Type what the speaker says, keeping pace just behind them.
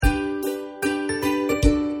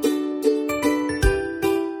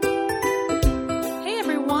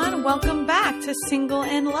Welcome back to Single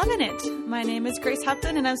and Loving It. My name is Grace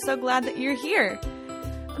Hupton, and I'm so glad that you're here.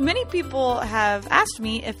 Many people have asked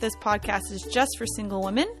me if this podcast is just for single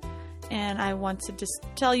women, and I want to just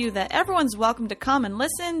tell you that everyone's welcome to come and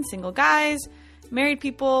listen, single guys, married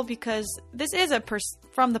people, because this is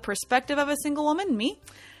from the perspective of a single woman, me,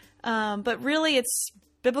 but really it's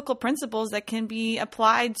biblical principles that can be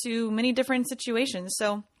applied to many different situations.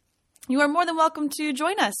 So you are more than welcome to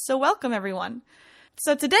join us. So welcome, everyone.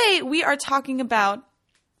 So today we are talking about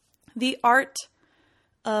the art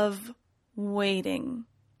of waiting.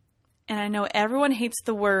 And I know everyone hates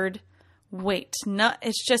the word wait. No,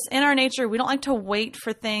 it's just in our nature. We don't like to wait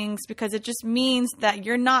for things because it just means that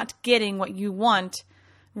you're not getting what you want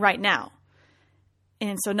right now.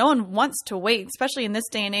 And so no one wants to wait, especially in this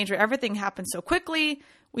day and age where everything happens so quickly.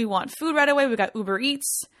 We want food right away. We got Uber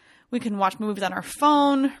Eats. We can watch movies on our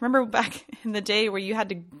phone. Remember back in the day where you had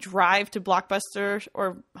to drive to Blockbuster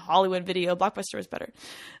or Hollywood Video? Blockbuster was better.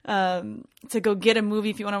 To go get a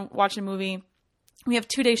movie if you want to watch a movie. We have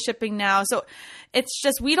 2-day shipping now. So it's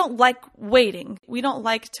just, we don't like waiting. We don't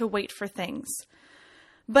like to wait for things.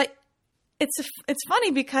 But it's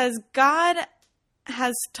funny because God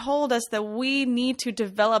has told us that we need to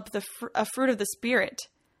develop a fruit of the Spirit,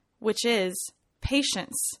 which is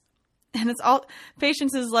patience. And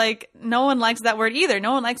patience is like, no one likes that word either.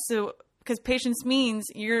 No one likes to, because patience means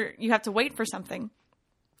you have to wait for something.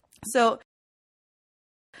 So,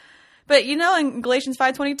 but in Galatians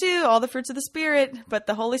 5:22, all the fruits of the Spirit, but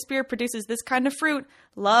the Holy Spirit produces this kind of fruit: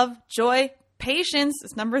 love, joy, patience.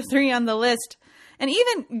 It's number 3 on the list. And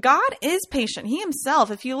even God is patient. He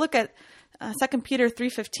himself, if you look at 2 Peter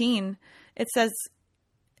 3:15, it says,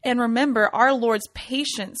 and remember, our Lord's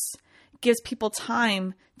patience gives people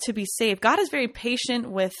time to be saved. God is very patient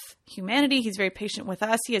with humanity. He's very patient with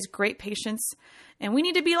us. He has great patience, and we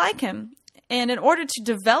need to be like him. And in order to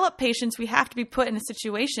develop patience, we have to be put in a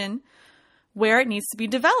situation where it needs to be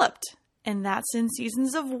developed. And that's in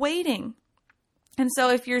seasons of waiting. And so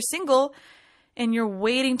if you're single and you're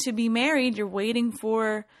waiting to be married, you're waiting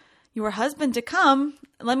for your husband to come,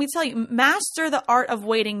 let me tell you, master the art of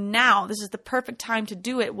waiting now. This is the perfect time to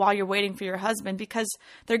do it while you're waiting for your husband, because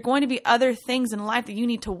there are going to be other things in life that you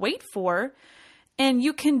need to wait for. And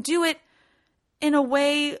you can do it in a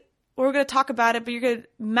way, we're going to talk about it, but you're going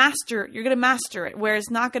to master it, where it's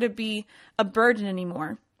not going to be a burden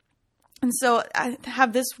anymore. And so I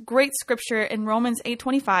have this great scripture in Romans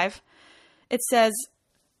 8:25. It says,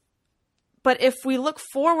 but if we look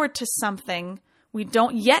forward to something we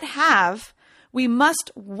don't yet have, we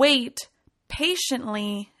must wait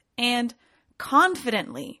patiently and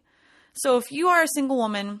confidently. So if you are a single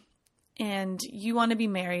woman and you want to be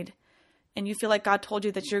married and you feel like God told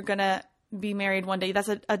you that you're going to be married one day, that's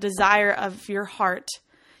a desire of your heart,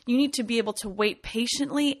 you need to be able to wait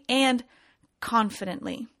patiently and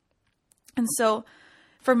confidently. And so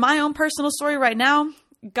for my own personal story right now,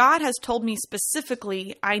 God has told me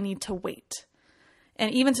specifically I need to wait.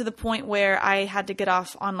 And even to the point where I had to get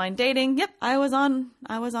off online dating. Yep, I was on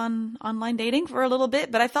online dating for a little bit,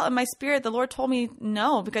 but I felt in my spirit, the Lord told me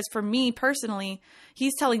no, because for me personally,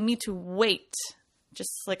 he's telling me to wait, just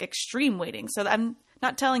like extreme waiting. So I'm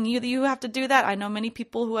not telling you that you have to do that. I know many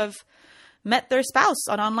people who have met their spouse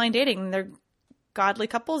on online dating, and they're godly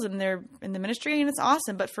couples and they're in the ministry, and it's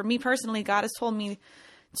awesome. But for me personally, God has told me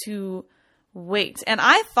to wait. And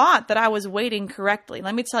I thought that I was waiting correctly.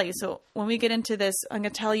 Let me tell you. So when we get into this, I'm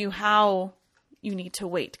going to tell you how you need to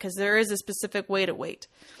wait, because there is a specific way to wait.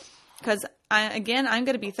 Because I'm going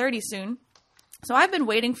to be 30 soon. So I've been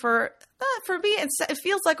waiting for me, it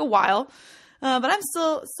feels like a while, but I'm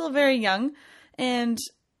still very young. And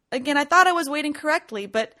again, I thought I was waiting correctly,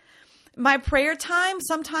 but my prayer time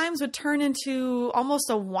sometimes would turn into almost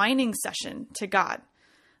a whining session to God.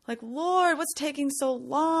 Like, Lord, what's taking so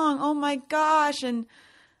long? Oh my gosh. And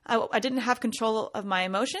I didn't have control of my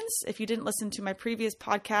emotions. If you didn't listen to my previous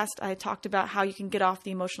podcast, I talked about how you can get off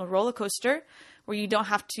the emotional roller coaster where you don't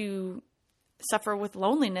have to suffer with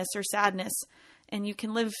loneliness or sadness, and you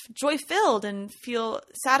can live joy-filled and feel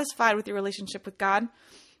satisfied with your relationship with God.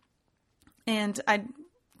 And I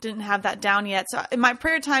didn't have that down yet. So in my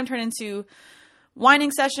prayer time turned into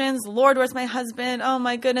whining sessions. Lord, where's my husband? Oh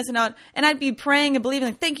my goodness. And I'd be praying and believing,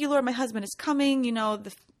 like, thank you, Lord, my husband is coming. You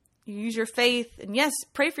use your faith. And yes,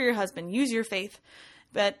 pray for your husband. Use your faith.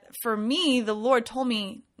 But for me, the Lord told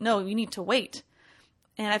me, no, you need to wait.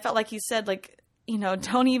 And I felt like he said,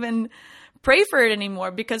 don't even pray for it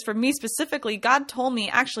anymore. Because for me specifically, God told me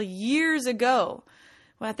actually years ago,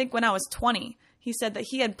 when I was 20, he said that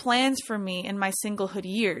he had plans for me in my singlehood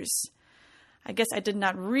years. I guess I did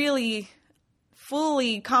not really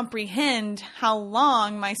fully comprehend how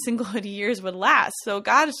long my singlehood years would last. So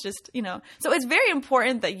God is just, so it's very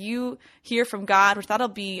important that you hear from God, which that'll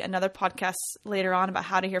be another podcast later on about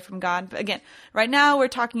how to hear from God. But again, right now we're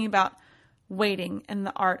talking about waiting and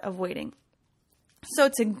the art of waiting. So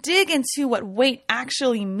to dig into what wait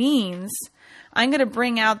actually means, I'm going to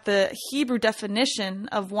bring out the Hebrew definition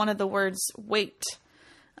of one of the words wait,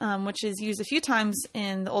 which is used a few times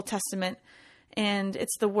in the Old Testament. And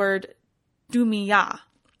it's the word dumiyah.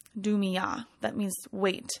 That means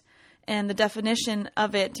wait. And the definition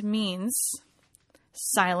of it means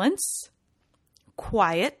silence,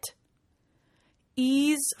 quiet,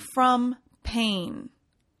 ease from pain.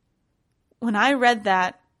 When I read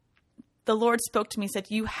that, the Lord spoke to me and said,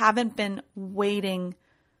 you haven't been waiting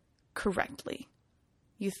correctly.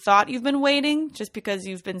 You thought you've been waiting. Just because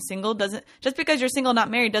you've been single just because you're single,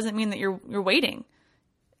 not married, doesn't mean that you're waiting.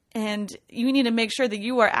 And you need to make sure that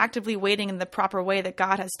you are actively waiting in the proper way that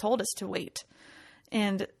God has told us to wait.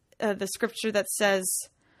 And the scripture that says,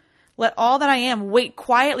 let all that I am wait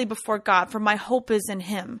quietly before God, for my hope is in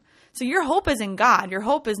him. So your hope is in God. Your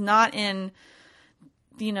hope is not in,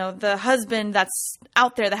 the husband that's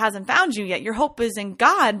out there that hasn't found you yet. Your hope is in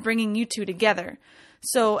God bringing you two together.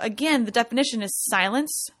 So again, the definition is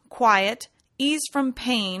silence, quiet, ease from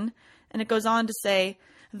pain. And it goes on to say,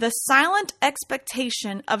 the silent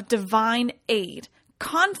expectation of divine aid,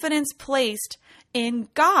 confidence placed in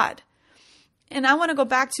God. And I want to go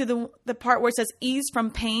back to the part where it says ease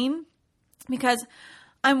from pain, because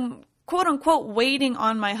I'm quote unquote waiting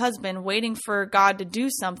on my husband, waiting for God to do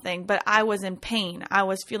something, but I was in pain. I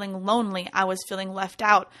was feeling lonely. I was feeling left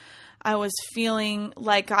out. I was feeling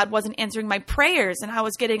like God wasn't answering my prayers, and I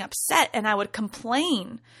was getting upset, and I would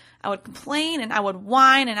complain. And I would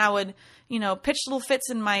whine, and I would, pitch little fits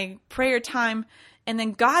in my prayer time. And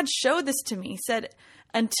then God showed this to me. He said,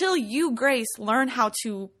 until you, Grace, learn how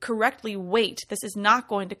to correctly wait, this is not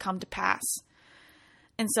going to come to pass.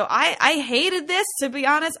 And so I hated this, to be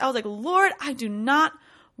honest. I was like, Lord, I do not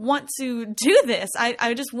want to do this.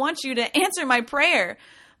 I just want you to answer my prayer.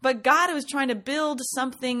 But God was trying to build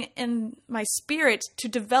something in my spirit to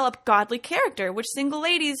develop godly character, which single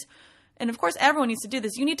ladies, and of course everyone needs to do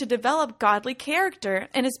this, you need to develop godly character.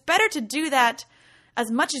 And it's better to do that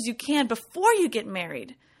as much as you can before you get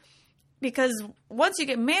married. Because once you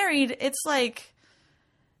get married, it's like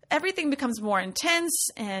everything becomes more intense,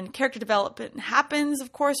 and character development happens,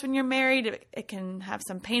 of course, when you're married. It can have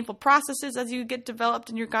some painful processes as you get developed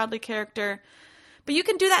in your godly character. But you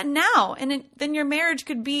can do that now, and then your marriage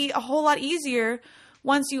could be a whole lot easier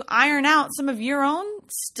once you iron out some of your own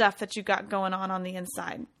stuff that you got going on the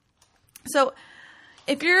inside. So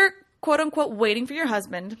if you're, quote unquote, waiting for your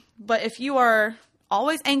husband, but if you are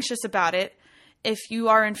always anxious about it, if you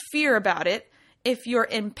are in fear about it, if you're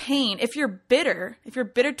in pain, if you're bitter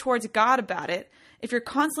towards God about it, if you're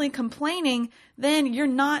constantly complaining, then you're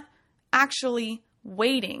not actually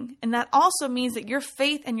waiting. And that also means that your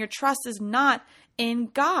faith and your trust is not in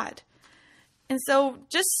God. And so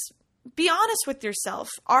just be honest with yourself.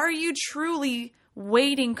 Are you truly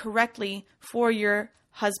waiting correctly for your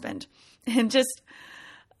husband? And just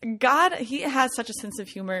God, he has such a sense of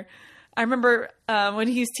humor. I remember when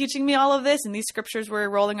he was teaching me all of this, and these scriptures were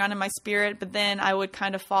rolling around in my spirit, but then I would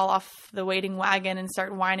kind of fall off the waiting wagon and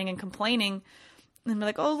start whining and complaining. And be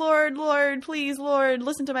like, oh, Lord, please, Lord,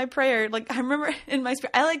 listen to my prayer. Like, I remember in my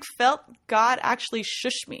spirit, I felt God actually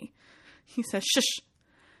shush me. He said, shush.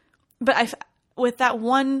 But with that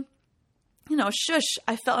one, shush,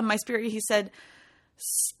 I felt in my spirit, he said,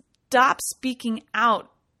 stop speaking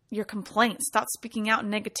out your complaints. Stop speaking out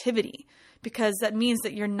negativity, because that means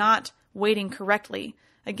that you're not waiting correctly.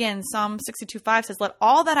 Again, Psalm 62:5 says, let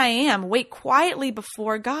all that I am wait quietly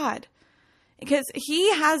before God. Because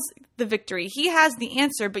he has the victory. He has the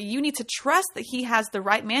answer, but you need to trust that he has the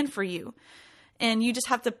right man for you. And you just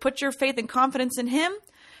have to put your faith and confidence in him.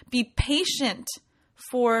 Be patient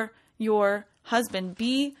for your husband.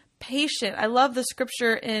 Be patient. I love the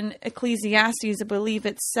scripture in Ecclesiastes, I believe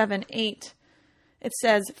it's 7:8. It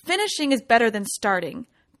says, finishing is better than starting.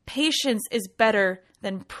 Patience is better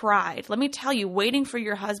than pride. Let me tell you, waiting for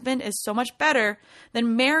your husband is so much better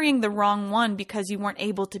than marrying the wrong one because you weren't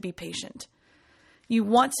able to be patient. You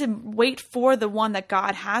want to wait for the one that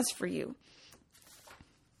God has for you.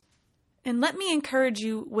 And let me encourage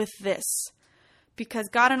you with this, because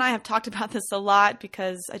God and I have talked about this a lot,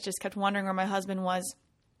 because I just kept wondering where my husband was.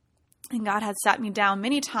 And God had sat me down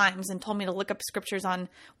many times and told me to look up scriptures on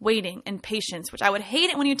waiting and patience, which I would hate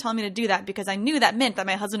it when you tell me to do that, because I knew that meant that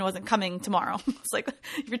my husband wasn't coming tomorrow. It's like,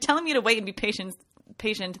 if you're telling me to wait and be patient,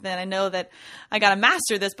 then I know that I got to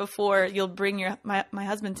master this before you'll bring my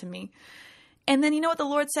husband to me. And then you know what the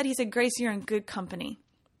Lord said? He said, Grace, you're in good company.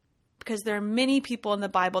 Because there are many people in the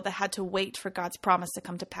Bible that had to wait for God's promise to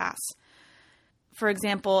come to pass. For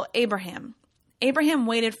example, Abraham. Abraham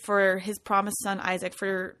waited for his promised son Isaac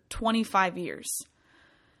for 25 years.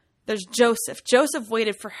 There's Joseph. Joseph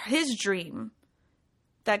waited for his dream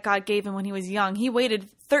that God gave him when he was young. He waited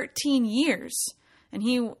 13 years. And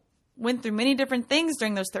he went through many different things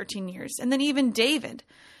during those 13 years. And then even David.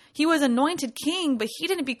 He was anointed king, but he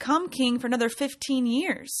didn't become king for another 15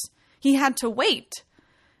 years. He had to wait.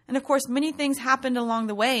 And of course, many things happened along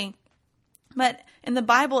the way. But in the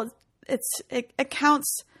Bible, it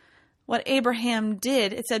accounts what Abraham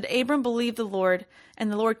did. It said, Abram believed the Lord,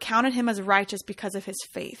 and the Lord counted him as righteous because of his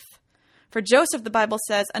faith. For Joseph, the Bible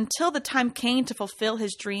says, until the time came to fulfill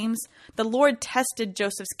his dreams, the Lord tested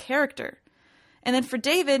Joseph's character. And then for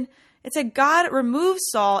David, it said, God removed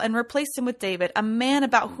Saul and replaced him with David, a man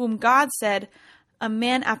about whom God said, a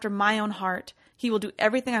man after my own heart. He will do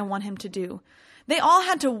everything I want him to do. They all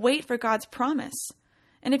had to wait for God's promise.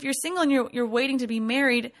 And if you're single and you're waiting to be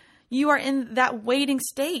married, you are in that waiting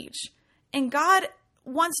stage. And God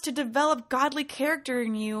wants to develop godly character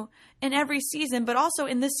in you in every season, but also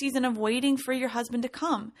in this season of waiting for your husband to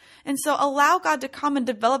come. And so allow God to come and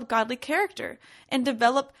develop godly character and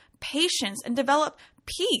develop patience and develop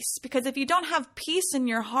peace. Because if you don't have peace in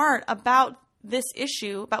your heart about this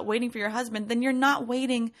issue, about waiting for your husband, then you're not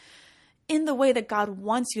waiting in the way that God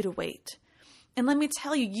wants you to wait. And let me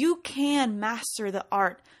tell you, you can master the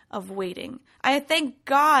art of waiting. I thank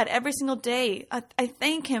God every single day. I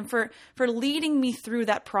thank him for leading me through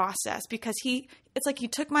that process, because it's like he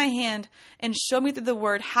took my hand and showed me through the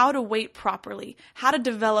word how to wait properly, how to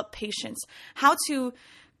develop patience, how to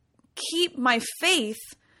keep my faith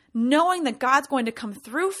knowing that God's going to come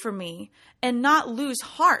through for me and not lose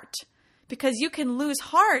heart. Because you can lose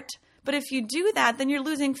heart, but if you do that, then you're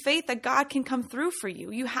losing faith that God can come through for you.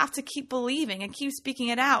 You have to keep believing and keep speaking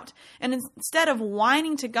it out. And instead of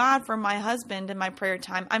whining to God for my husband in my prayer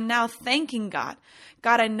time, I'm now thanking God.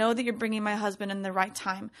 God, I know that you're bringing my husband in the right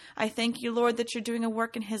time. I thank you, Lord, that you're doing a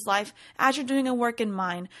work in his life as you're doing a work in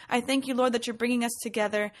mine. I thank you, Lord, that you're bringing us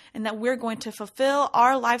together and that we're going to fulfill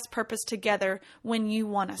our life's purpose together when you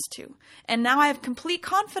want us to. And now I have complete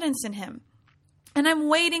confidence in him. And I'm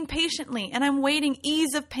waiting patiently, and I'm waiting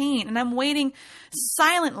ease of pain, and I'm waiting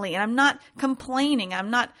silently, and I'm not complaining.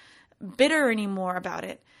 I'm not bitter anymore about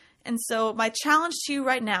it. And so my challenge to you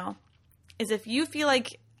right now is, if you feel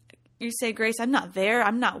like you say, Grace, I'm not there,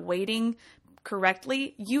 I'm not waiting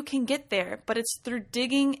correctly, you can get there, but it's through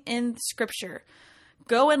digging in Scripture.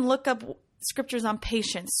 Go and look up scriptures on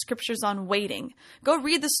patience, scriptures on waiting. Go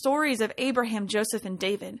read the stories of Abraham, Joseph, and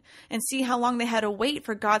David, and see how long they had to wait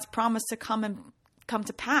for God's promise to come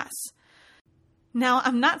to pass. Now,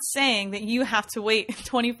 I'm not saying that you have to wait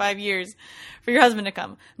 25 years for your husband to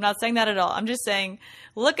come. I'm not saying that at all. I'm just saying,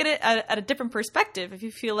 look at it at a different perspective. If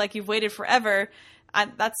you feel like you've waited forever,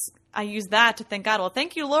 I use that to thank God. Well,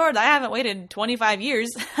 thank you, Lord. I haven't waited 25 years,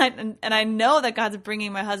 and I know that God's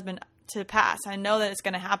bringing my husband to pass. I know that it's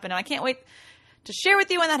going to happen, and I can't wait to share with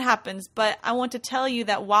you when that happens. But I want to tell you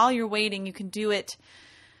that while you're waiting, you can do it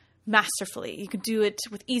masterfully. You can do it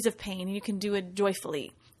with ease of pain. You can do it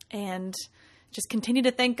joyfully. And just continue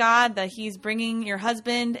to thank God that he's bringing your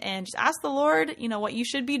husband, and just ask the Lord, what you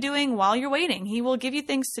should be doing while you're waiting. He will give you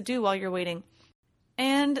things to do while you're waiting.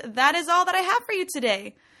 And that is all that I have for you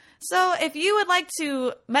today. So if you would like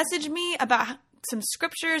to message me about some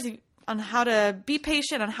scriptures on how to be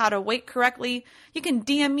patient, on how to wait correctly, you can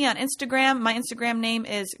DM me on Instagram. My Instagram name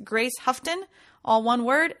is Grace Houghton, all one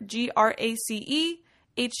word, GraceHoughton.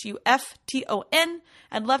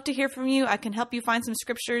 I'd love to hear from you. I can help you find some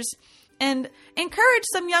scriptures and encourage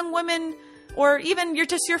some young women, or even your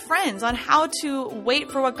friends, on how to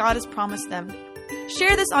wait for what God has promised them.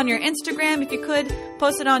 Share this on your Instagram if you could.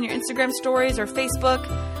 Post it on your Instagram stories or Facebook.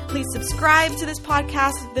 Please subscribe to this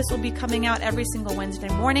podcast. This will be coming out every single Wednesday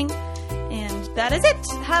morning. And that is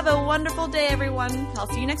it. Have a wonderful day, everyone. I'll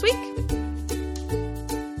see you next week.